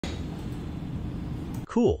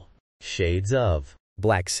cool shades of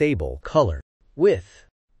black sable color with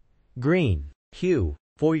green hue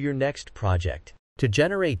for your next project. To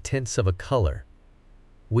generate tints of a color,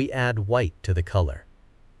 we add white to the color,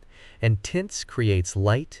 and tints creates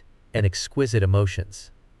light and exquisite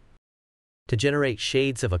emotions. To generate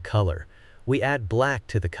shades of a color, we add black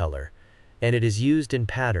to the color, and it is used in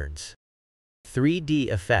patterns. 3D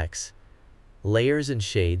effects, layers and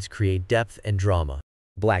shades create depth and drama.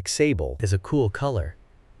 Black sable is a cool color,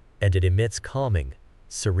 and it emits calming,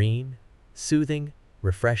 serene, soothing,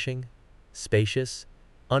 refreshing, spacious,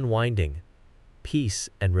 unwinding, peace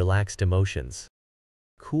and relaxed emotions.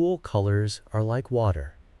 Cool colors are like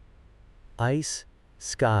water, ice,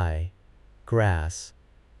 sky, grass,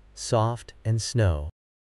 soft and snow.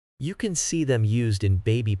 You can see them used in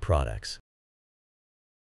baby products,